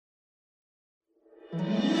So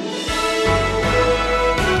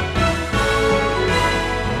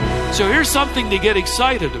here's something to get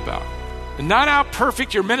excited about. And not how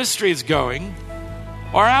perfect your ministry is going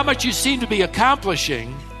or how much you seem to be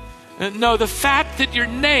accomplishing. No, the fact that your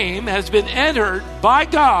name has been entered by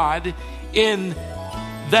God in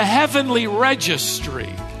the heavenly registry.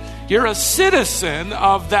 You're a citizen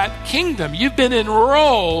of that kingdom. You've been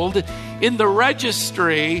enrolled in the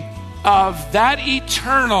registry of that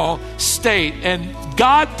eternal state. And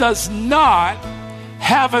God does not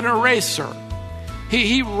have an eraser.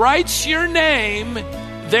 He writes your name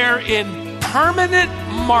there in permanent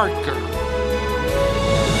marker.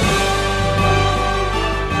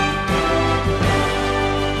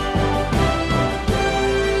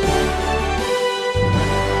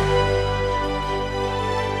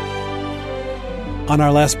 On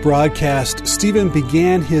our last broadcast, Stephen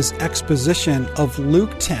began his exposition of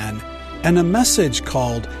Luke 10 and a message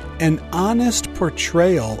called An Honest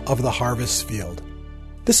Portrayal of the Harvest Field.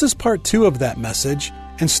 This is part 2 of that message,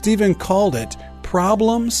 and Stephen called it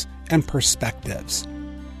Problems and Perspectives.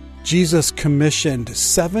 Jesus commissioned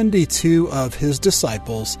 72 of his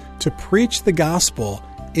disciples to preach the gospel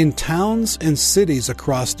in towns and cities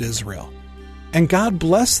across Israel. And God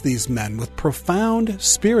blessed these men with profound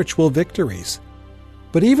spiritual victories.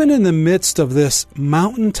 But even in the midst of this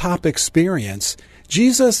mountaintop experience,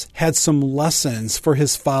 Jesus had some lessons for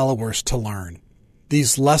his followers to learn.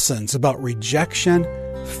 These lessons about rejection,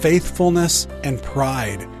 faithfulness, and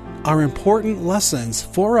pride are important lessons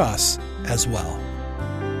for us as well.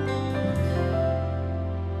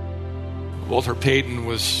 Walter Payton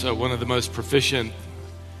was one of the most proficient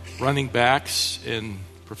running backs in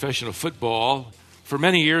professional football. For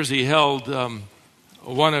many years, he held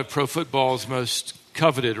one of pro football's most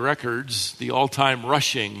coveted records, the all-time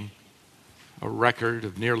rushing, a record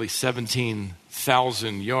of nearly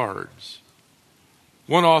 17,000 yards.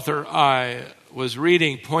 One author I was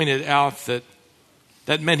reading pointed out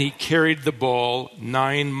that meant he carried the ball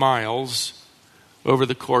 9 miles over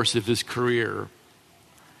the course of his career.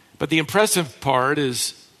 But the impressive part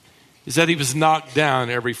is that he was knocked down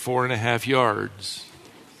every 4.5 yards.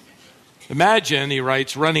 Imagine, he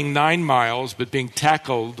writes, running 9 miles but being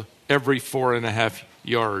tackled every 4.5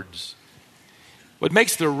 yards. What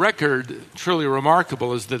makes the record truly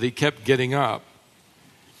remarkable is that he kept getting up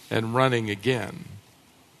and running again.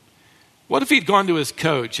 What if he'd gone to his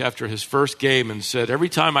coach after his first game and said, every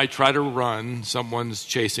time I try to run, someone's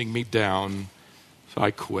chasing me down, so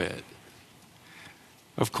I quit?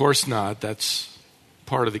 Of course not. That's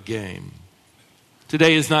part of the game.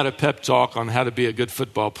 Today is not a pep talk on how to be a good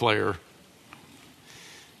football player.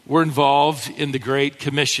 We're involved in the Great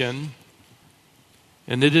Commission,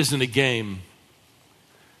 and it isn't a game.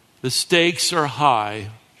 The stakes are high,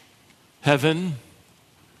 heaven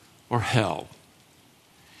or hell.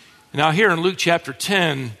 Now here in Luke chapter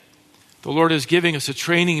 10, the Lord is giving us a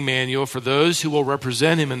training manual for those who will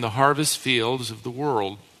represent him in the harvest fields of the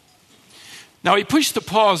world. Now he pushed the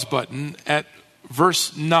pause button at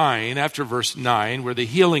verse 9, after verse 9, where the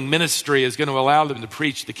healing ministry is going to allow them to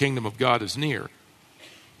preach the kingdom of God is near.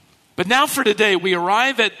 But now for today, we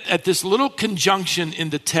arrive at this little conjunction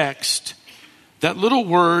in the text, that little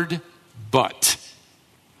word, but.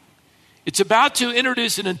 It's about to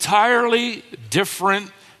introduce an entirely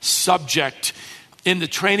different subject in the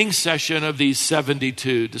training session of these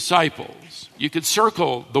 72 disciples. You could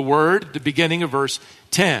circle the word at the beginning of verse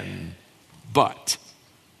 10, but.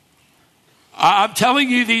 I'm telling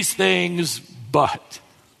you these things, but.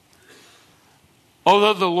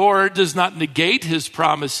 Although the Lord does not negate his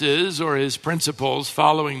promises or his principles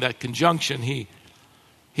following that conjunction,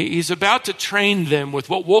 he's about to train them with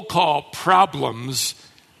what we'll call problems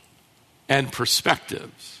and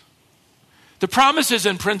perspectives. The promises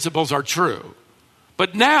and principles are true,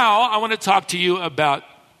 but now I want to talk to you about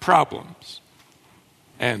problems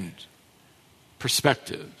and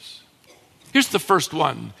perspectives. Here's the first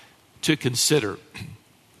one to consider.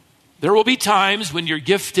 There will be times when your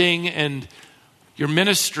gifting and your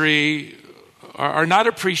ministry are not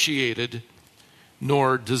appreciated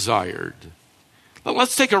nor desired.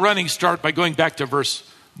 Let's take a running start by going back to verse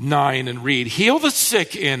 9 and read. Heal the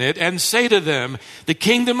sick in it and say to them, the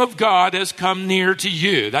kingdom of God has come near to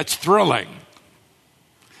you. That's thrilling.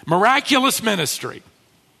 Miraculous ministry.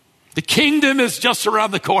 The kingdom is just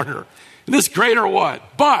around the corner. And this greater what?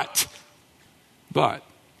 But,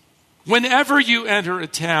 whenever you enter a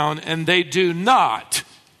town and they do not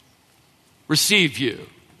receive you.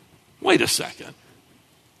 Wait a second.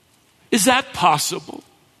 Is that possible?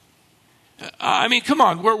 I mean, come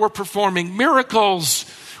on, we're performing miracles.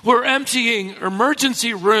 We're emptying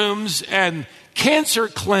emergency rooms and cancer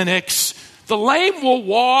clinics. The lame will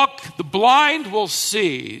walk, the blind will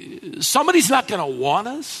see. Somebody's not going to want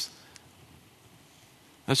us.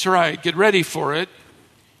 That's right, get ready for it.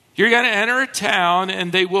 You're going to enter a town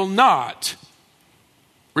and they will not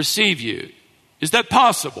receive you. Is that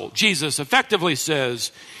possible? Jesus effectively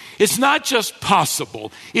says, it's not just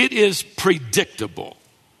possible, it is predictable.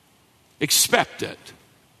 Expect it.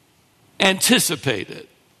 Anticipate it.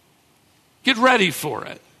 Get ready for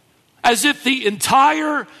it. As if the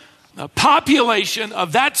entire population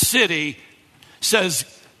of that city says,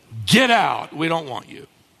 get out, we don't want you.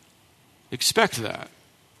 Expect that.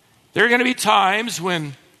 There are going to be times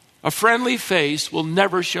when a friendly face will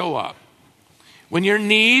never show up. When your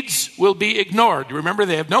needs will be ignored. Remember,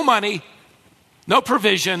 they have no money, no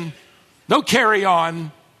provision, no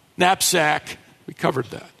carry-on, knapsack. We covered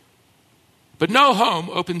that. But no home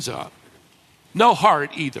opens up. No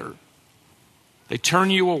heart either. They turn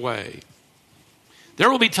you away. There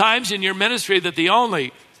will be times in your ministry that the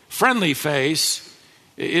only friendly face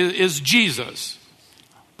is Jesus.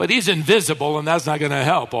 But he's invisible, and that's not going to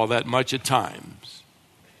help all that much at times.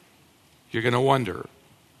 You're going to wonder.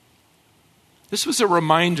 This was a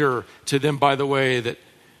reminder to them, by the way, that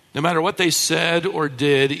no matter what they said or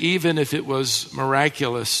did, even if it was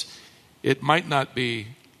miraculous, it might not be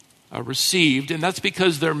received. And that's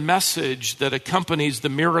because their message that accompanies the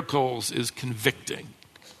miracles is convicting.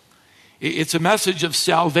 It's a message of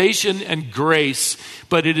salvation and grace,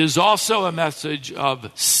 but it is also a message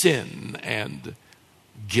of sin and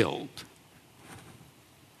guilt.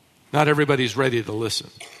 Not everybody's ready to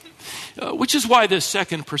listen. Which is why this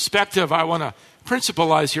second perspective I want to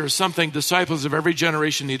principalize here is something disciples of every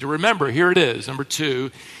generation need to remember. Here it is. Number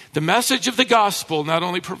 2, the message of the gospel not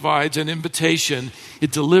only provides an invitation,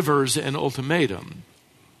 it delivers an ultimatum.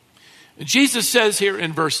 Jesus says here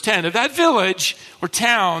in verse 10, if that village or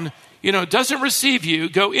town, doesn't receive you,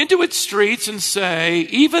 go into its streets and say,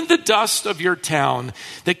 even the dust of your town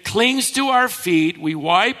that clings to our feet, we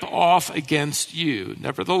wipe off against you.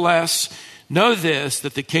 Nevertheless, know this,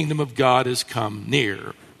 that the kingdom of God has come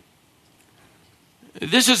near.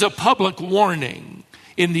 This is a public warning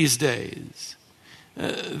in these days.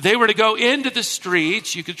 They were to go into the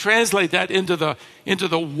streets. You could translate that into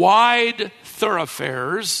the wide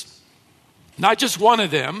thoroughfares. Not just one of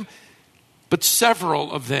them, but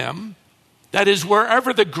several of them. That is,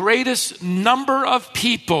 wherever the greatest number of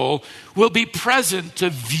people will be present to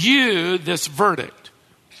view this verdict.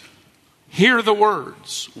 Hear the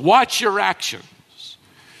words. Watch your actions.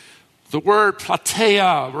 The word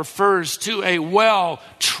platea refers to a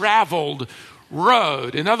well-traveled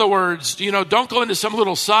road. In other words, don't go into some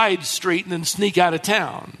little side street and then sneak out of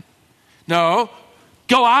town. No,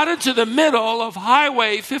 go out into the middle of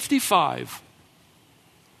Highway 55.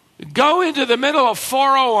 Go into the middle of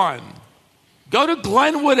 401. Go to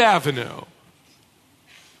Glenwood Avenue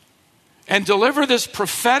and deliver this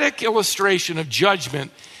prophetic illustration of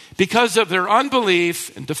judgment because of their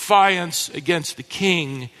unbelief and defiance against the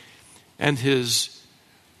king and his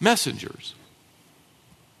messengers.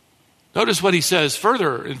 Notice what he says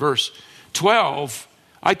further in verse 12.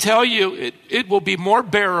 I tell you, it will be more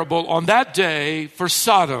bearable on that day for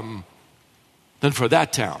Sodom than for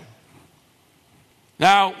that town.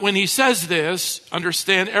 Now, when he says this,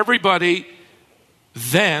 understand everybody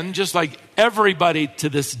then, just like everybody to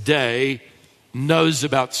this day, knows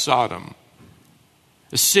about Sodom.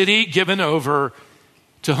 A city given over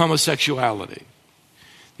to homosexuality.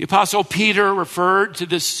 The Apostle Peter referred to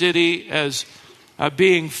this city as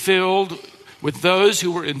being filled with those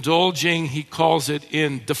who were indulging, he calls it,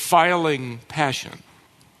 in defiling passion.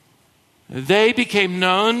 They became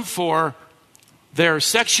known for their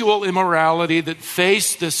sexual immorality that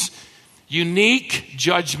faced this unique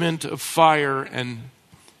judgment of fire and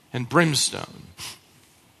brimstone.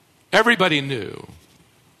 Everybody knew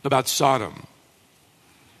about Sodom,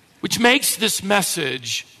 which makes this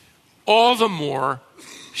message all the more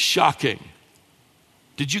shocking.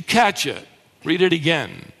 Did you catch it? Read it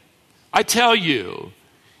again. I tell you,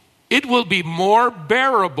 it will be more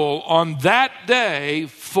bearable on that day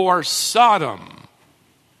for Sodom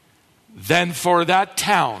than for that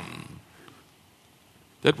town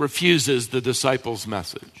that refuses the disciples'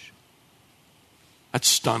 message. That's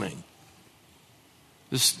stunning.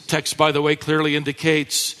 This text, by the way, clearly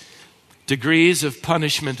indicates degrees of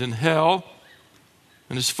punishment in hell.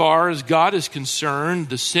 And as far as God is concerned,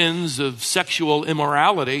 the sins of sexual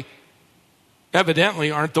immorality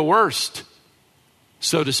evidently aren't the worst,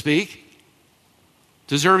 so to speak,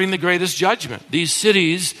 deserving the greatest judgment. These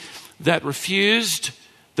cities that refused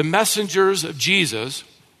the messengers of Jesus,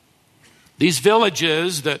 these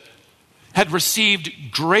villages that had received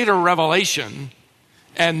greater revelation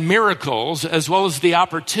and miracles, as well as the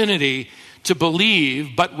opportunity to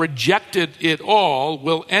believe, but rejected it all,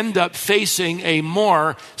 will end up facing a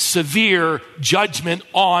more severe judgment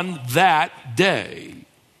on that day.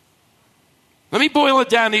 Let me boil it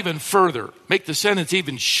down even further, make the sentence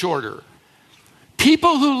even shorter.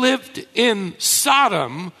 People who lived in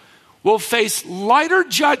Sodom will face lighter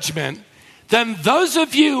judgment than those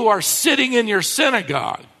of you who are sitting in your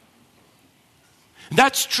synagogue.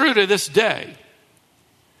 That's true to this day.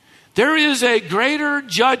 There is a greater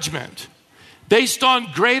judgment based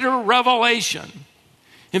on greater revelation.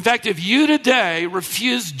 In fact, if you today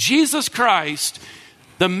refuse Jesus Christ,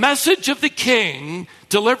 the message of the King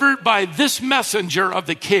delivered by this messenger of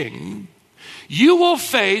the King, you will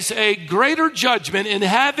face a greater judgment in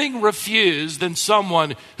having refused than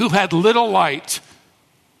someone who had little light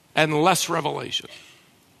and less revelation.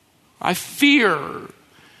 I fear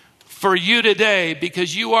for you today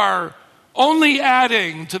because you are only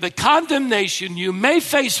adding to the condemnation you may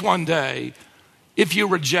face one day if you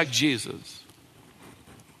reject Jesus.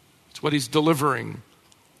 It's what he's delivering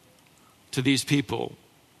to these people.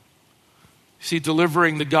 See,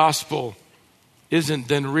 delivering the gospel isn't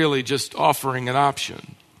then really just offering an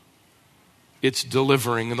option. It's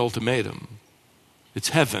delivering an ultimatum. It's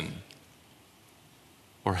heaven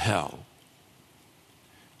or hell.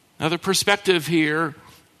 Now, the perspective here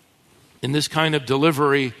in this kind of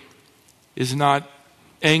delivery is not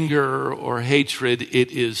anger or hatred,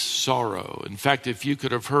 it is sorrow. In fact, if you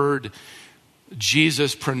could have heard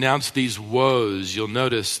Jesus pronounce these woes, you'll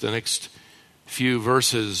notice the next few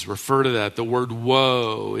verses refer to that. The word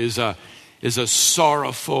woe is a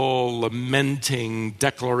sorrowful, lamenting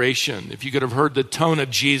declaration. If you could have heard the tone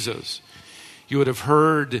of Jesus, you would have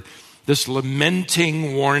heard this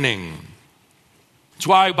lamenting warning. That's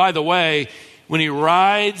why, by the way, when he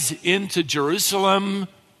rides into Jerusalem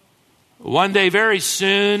one day very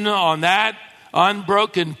soon on that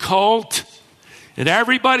unbroken colt, and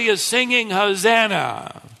everybody is singing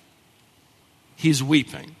Hosanna, he's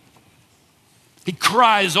weeping. He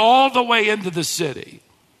cries all the way into the city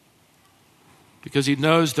because he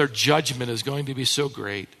knows their judgment is going to be so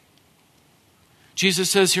great. Jesus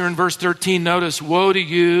says here in verse 13, notice, woe to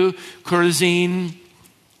you, Chorazin,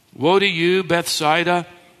 woe to you, Bethsaida,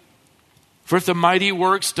 for if the mighty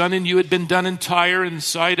works done in you had been done in Tyre and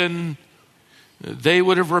Sidon, they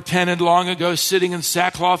would have repented long ago, sitting in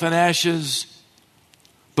sackcloth and ashes.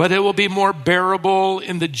 But it will be more bearable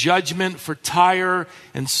in the judgment for Tyre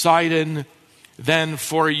and Sidon than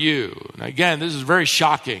for you. And again, this is very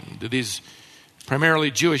shocking to these primarily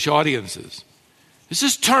Jewish audiences. This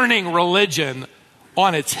is turning religion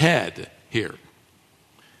on its head here.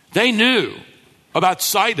 They knew about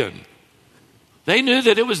Sidon. They knew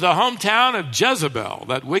that it was the hometown of Jezebel,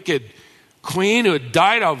 that wicked queen who had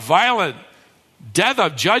died a violent death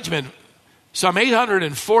of judgment some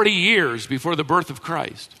 840 years before the birth of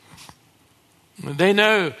Christ. They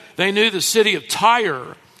knew the city of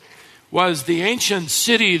Tyre was the ancient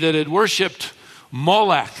city that had worshipped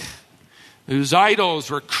Molech, whose idols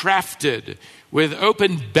were crafted with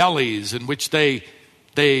open bellies in which they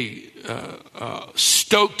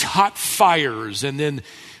stoked hot fires and then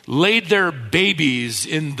laid their babies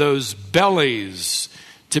in those bellies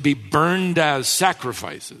to be burned as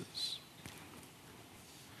sacrifices.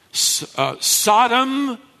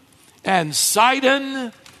 Sodom and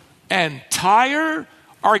Sidon and Tyre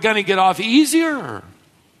are going to get off easier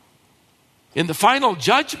in the final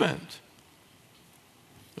judgment.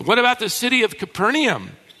 What about the city of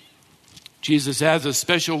Capernaum? Jesus has a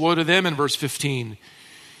special woe to them in verse 15.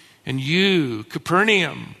 And you,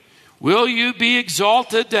 Capernaum, will you be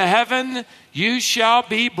exalted to heaven? You shall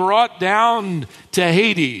be brought down to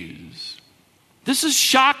Hades. This is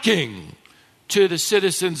shocking to the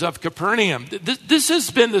citizens of Capernaum. This has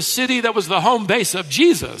been the city that was the home base of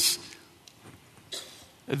Jesus.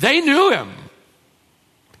 They knew him.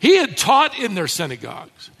 He had taught in their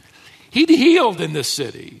synagogues. He'd healed in this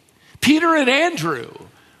city. Peter and Andrew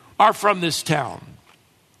are from this town.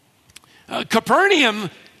 Capernaum,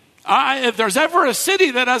 if there's ever a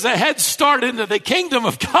city that has a head start into the kingdom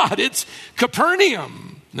of God, it's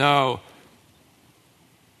Capernaum. No.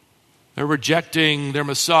 They're rejecting their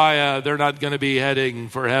Messiah. They're not going to be heading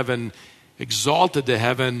for heaven, exalted to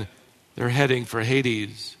heaven. They're heading for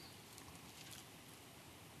Hades.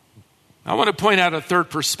 I want to point out a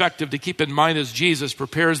third perspective to keep in mind as Jesus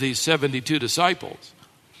prepares these 72 disciples.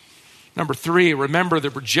 Number 3, remember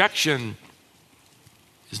that rejection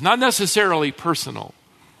is not necessarily personal.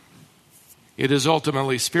 It is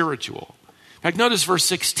ultimately spiritual. In fact, notice verse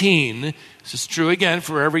 16. This is true again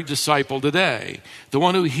for every disciple today. The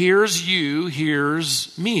one who hears you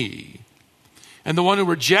hears me. And the one who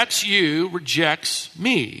rejects you rejects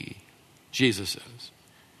me, Jesus says.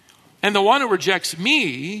 And the one who rejects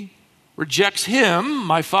me rejects him,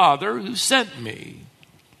 my Father, who sent me.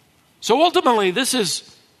 So ultimately, this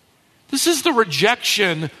is the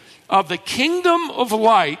rejection of the kingdom of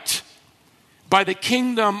light by the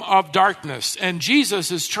kingdom of darkness. And Jesus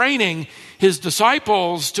is training his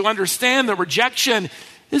disciples to understand that rejection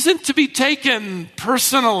isn't to be taken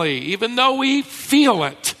personally, even though we feel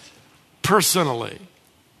it personally.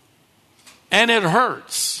 And it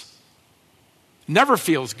hurts. Never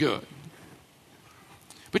feels good.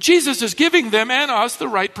 But Jesus is giving them and us the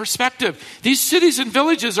right perspective. These cities and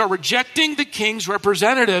villages are rejecting the king's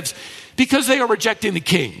representatives because they are rejecting the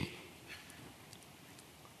king.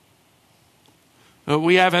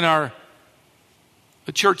 We have in our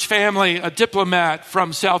church family a diplomat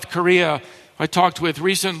from South Korea I talked with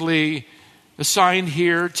recently, assigned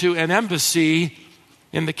here to an embassy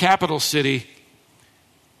in the capital city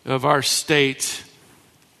of our state,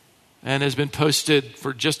 and has been posted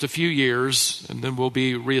for just a few years and then will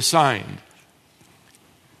be reassigned.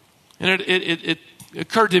 And it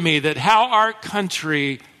occurred to me that how our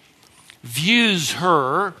country views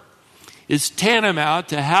her is tantamount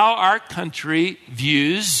to how our country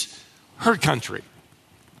views her country.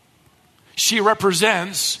 She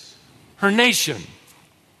represents her nation.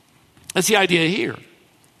 That's the idea here.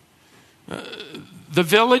 The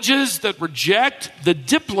villages that reject the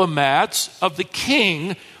diplomats of the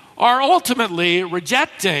king are ultimately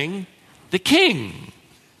rejecting the king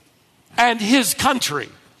and his country,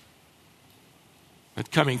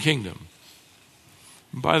 that coming kingdom.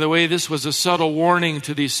 And by the way, this was a subtle warning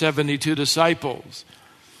to these 72 disciples,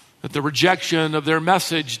 that the rejection of their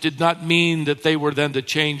message did not mean that they were then to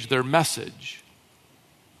change their message.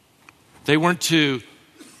 They weren't to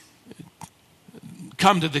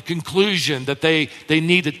come to the conclusion that they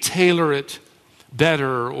need to tailor it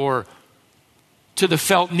better or to the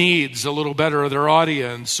felt needs a little better of their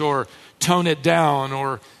audience, or tone it down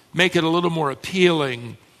or make it a little more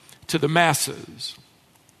appealing to the masses.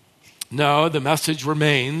 No, the message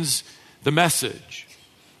remains the message.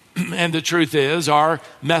 And the truth is, our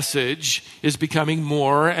message is becoming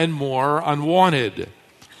more and more unwanted.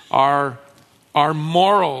 Our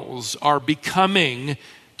morals are becoming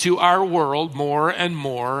to our world more and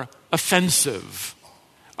more offensive.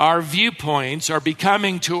 Our viewpoints are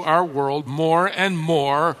becoming to our world more and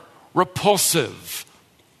more repulsive.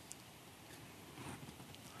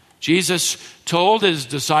 Jesus told his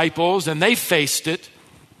disciples, and they faced it.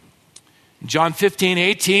 John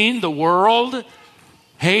 15:18, the world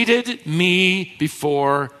hated me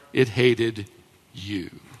before it hated you.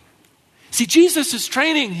 See, Jesus is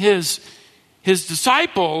training his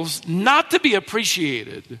disciples not to be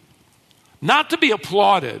appreciated, not to be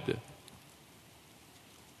applauded,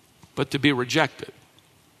 but to be rejected.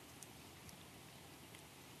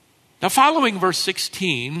 Now, following verse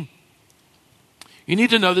 16, you need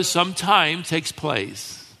to know that some time takes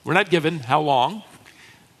place. We're not given how long,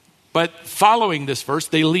 but following this verse,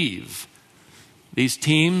 they leave. These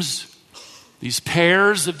teams, these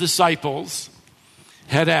pairs of disciples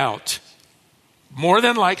head out. More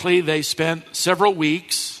than likely, they spent several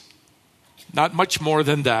weeks, not much more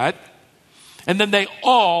than that. And then they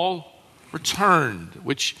all returned,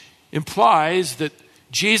 which implies that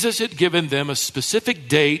Jesus had given them a specific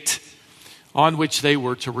date on which they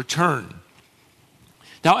were to return.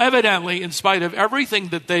 Now, evidently, in spite of everything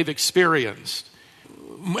that they've experienced,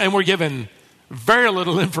 and we're given very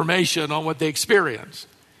little information on what they experienced,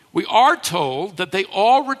 we are told that they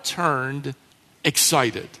all returned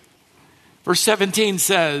excited. Verse 17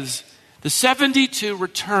 says, the 72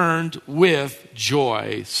 returned with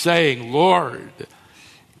joy, saying, Lord,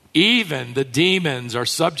 even the demons are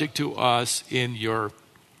subject to us in your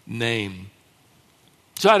name.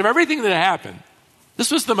 So out of everything that happened,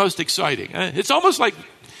 this was the most exciting. It's almost like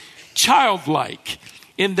childlike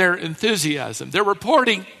in their enthusiasm. They're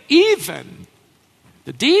reporting even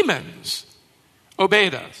the demons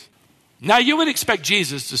obeyed us. Now you would expect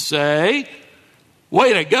Jesus to say,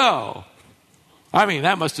 way to go. I mean,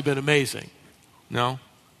 that must have been amazing. No.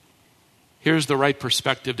 Here's the right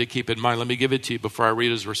perspective to keep in mind. Let me give it to you before I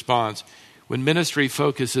read his response. When ministry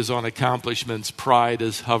focuses on accomplishments, pride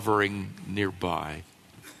is hovering nearby.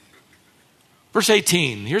 Verse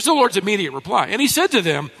 18, here's the Lord's immediate reply. And he said to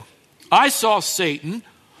them, I saw Satan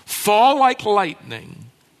fall like lightning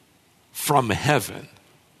from heaven.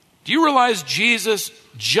 Do you realize Jesus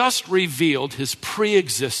just revealed his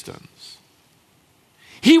pre-existence?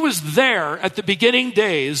 He was there at the beginning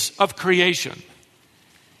days of creation.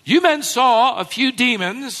 You men saw a few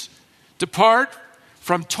demons depart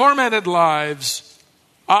from tormented lives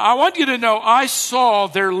I want you to know I saw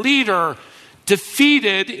their leader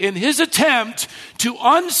defeated in his attempt to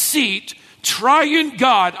unseat triune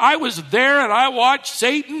God. I was there and I watched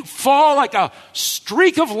Satan fall like a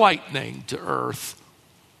streak of lightning to earth.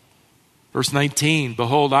 Verse 19,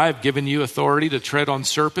 behold, I have given you authority to tread on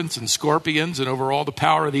serpents and scorpions and over all the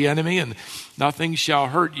power of the enemy, and nothing shall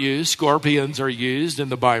hurt you. Scorpions are used in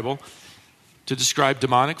the Bible to describe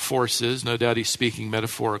demonic forces. No doubt he's speaking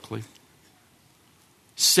metaphorically.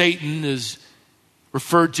 Satan is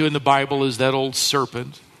referred to in the Bible as that old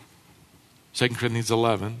serpent. 2 Corinthians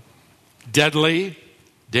 11. Deadly,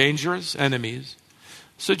 dangerous enemies.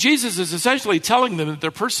 So Jesus is essentially telling them that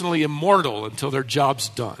they're personally immortal until their job's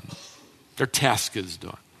done. Their task is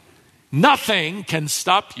done. Nothing can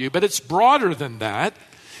stop you, but it's broader than that.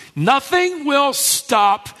 Nothing will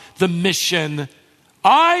stop the mission.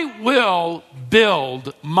 I will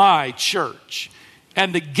build my church,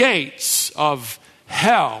 and the gates of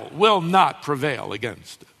hell will not prevail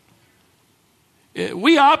against it.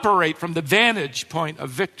 We operate from the vantage point of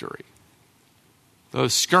victory.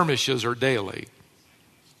 Those skirmishes are daily.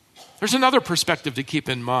 There's another perspective to keep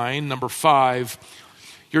in mind. Number 5,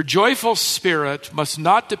 your joyful spirit must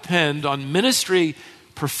not depend on ministry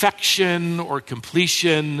perfection or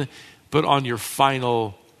completion, but on your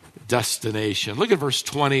final destination. Look at verse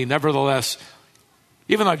 20. Nevertheless,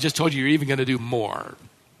 even though I've just told you you're even going to do more,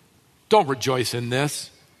 don't rejoice in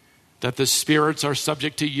this, that the spirits are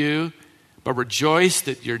subject to you, but rejoice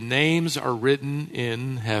that your names are written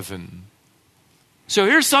in heaven. So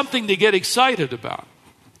here's something to get excited about.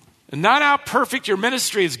 And not how perfect your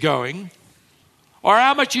ministry is going, or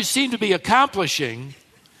how much you seem to be accomplishing.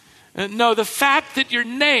 No, the fact that your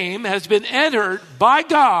name has been entered by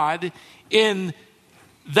God in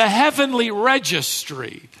the heavenly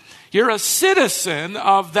registry. You're a citizen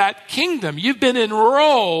of that kingdom. You've been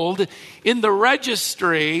enrolled in the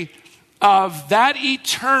registry of that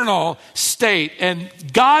eternal state. And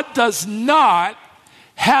God does not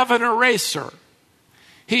have an eraser.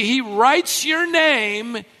 He writes your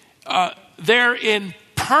name there in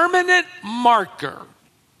permanent marker.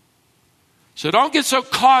 So don't get so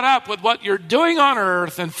caught up with what you're doing on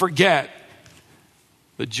earth and forget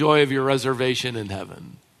the joy of your reservation in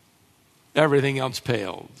heaven. Everything else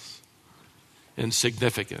pales in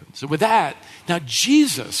significance. So with that, now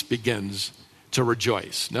Jesus begins to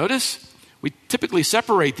rejoice. Notice, we typically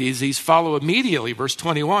separate these. These follow immediately. Verse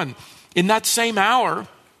 21. In that same hour,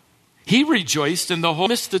 he rejoiced in the whole.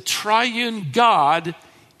 The triune God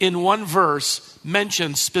in one verse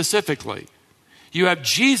mentioned specifically. You have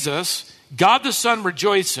Jesus, God the Son,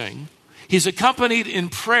 rejoicing. He's accompanied in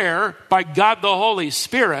prayer by God the Holy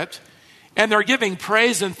Spirit, and they're giving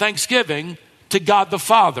praise and thanksgiving to God the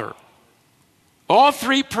Father. All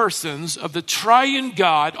three persons of the triune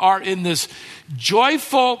God are in this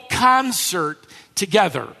joyful concert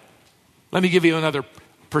together. Let me give you another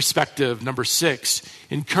perspective. Number 6,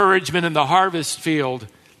 encouragement in the harvest field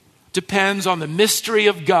depends on the mystery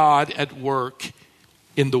of God at work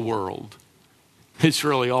in the world. It's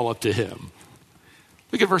really all up to him.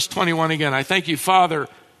 Look at verse 21 again. I thank you, Father,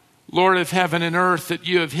 Lord of heaven and earth, that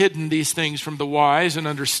you have hidden these things from the wise and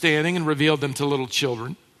understanding and revealed them to little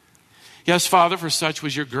children. Yes, Father, for such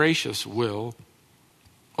was your gracious will.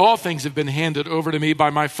 All things have been handed over to me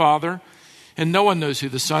by my Father, and no one knows who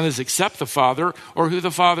the Son is except the Father, or who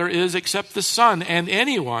the Father is except the Son, and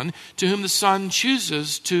anyone to whom the Son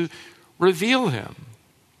chooses to reveal him.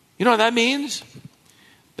 You know what that means?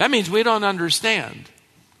 That means we don't understand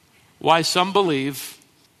why some believe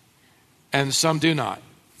and some do not,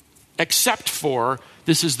 except for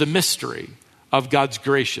this is the mystery of God's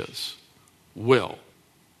gracious will.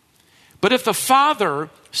 But if the Father,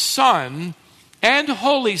 Son, and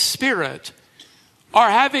Holy Spirit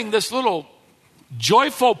are having this little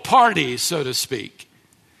joyful party, so to speak,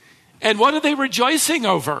 and what are they rejoicing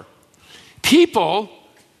over? People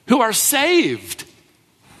who are saved.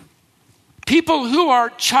 People who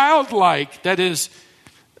are childlike, that is,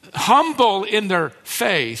 humble in their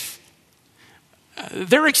faith.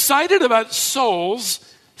 They're excited about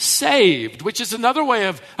souls saved, which is another way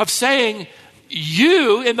of saying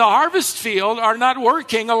you in the harvest field are not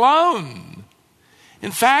working alone.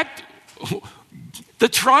 In fact, the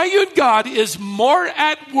triune God is more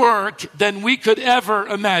at work than we could ever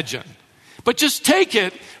imagine. But just take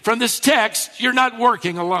it from this text, you're not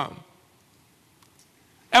working alone.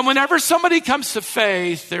 And whenever somebody comes to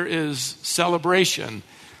faith, there is celebration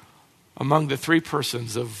among the three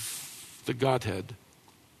persons of the Godhead.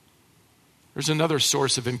 There's another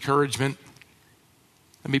source of encouragement.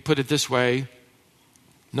 Let me put it this way.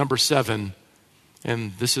 Number 7,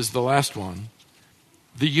 and this is the last one.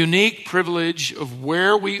 The unique privilege of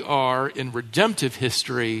where we are in redemptive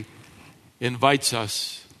history invites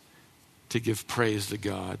us to give praise to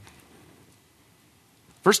God.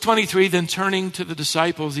 Verse 23, then turning to the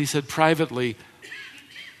disciples, he said privately,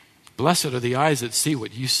 blessed are the eyes that see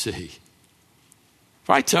what you see. If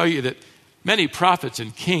I tell you that many prophets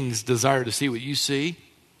and kings desire to see what you see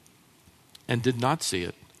and did not see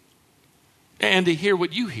it, and to hear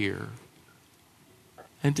what you hear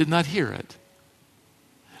and did not hear it.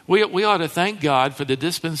 We ought to thank God for the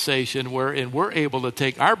dispensation wherein we're able to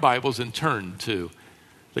take our Bibles and turn to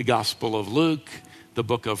the Gospel of Luke, the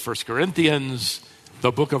book of 1 Corinthians,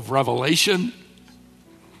 the book of Revelation,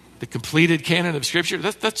 the completed canon of Scripture.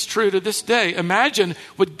 That's true to this day. Imagine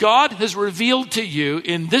what God has revealed to you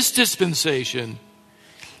in this dispensation.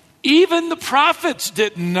 Even the prophets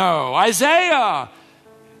didn't know. Isaiah,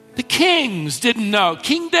 the kings didn't know.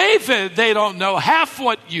 King David, they don't know half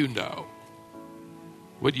what you know,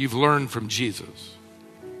 what you've learned from Jesus.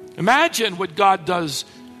 Imagine what God does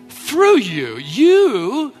through you.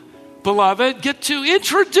 You, beloved, get to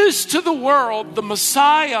introduce to the world the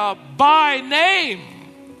Messiah by name.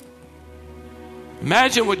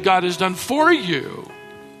 Imagine what God has done for you.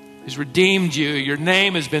 He's redeemed you. Your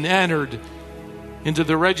name has been entered into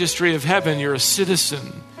the registry of heaven. You're a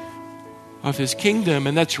citizen of his kingdom.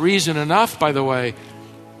 And that's reason enough, by the way,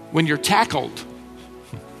 when you're tackled,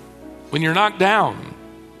 when you're knocked down,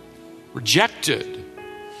 rejected,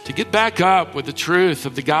 to get back up with the truth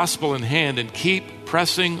of the gospel in hand and keep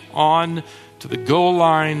pressing on to the goal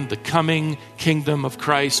line, the coming kingdom of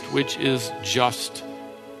Christ, which is just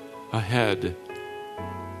ahead.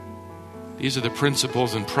 These are the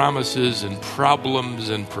principles and promises and problems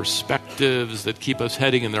and perspectives that keep us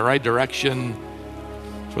heading in the right direction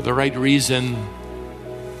for the right reason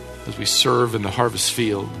as we serve in the harvest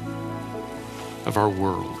field of our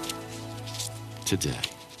world today.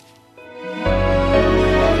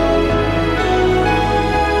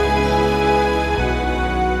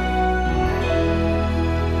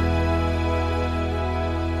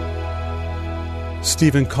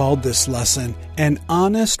 Stephen called this lesson An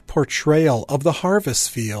Honest Portrayal of the Harvest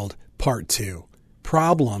Field, Part 2,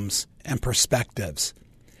 Problems and Perspectives.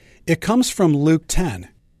 It comes from Luke 10.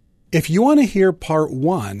 If you want to hear Part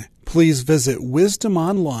 1, please visit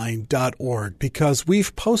wisdomonline.org because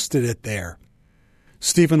we've posted it there.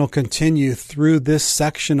 Stephen will continue through this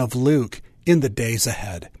section of Luke in the days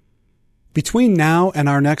ahead. Between now and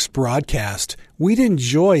our next broadcast, we'd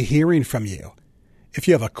enjoy hearing from you. If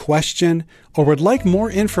you have a question or would like more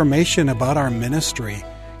information about our ministry,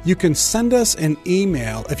 you can send us an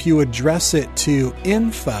email if you address it to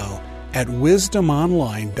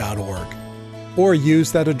info@wisdomonline.org, or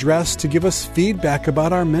use that address to give us feedback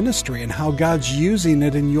about our ministry and how God's using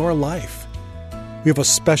it in your life. We have a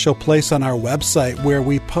special place on our website where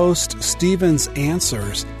we post Stephen's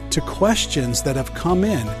answers to questions that have come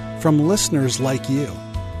in from listeners like you.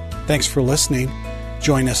 Thanks for listening.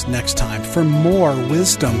 Join us next time for more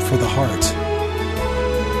wisdom for the heart.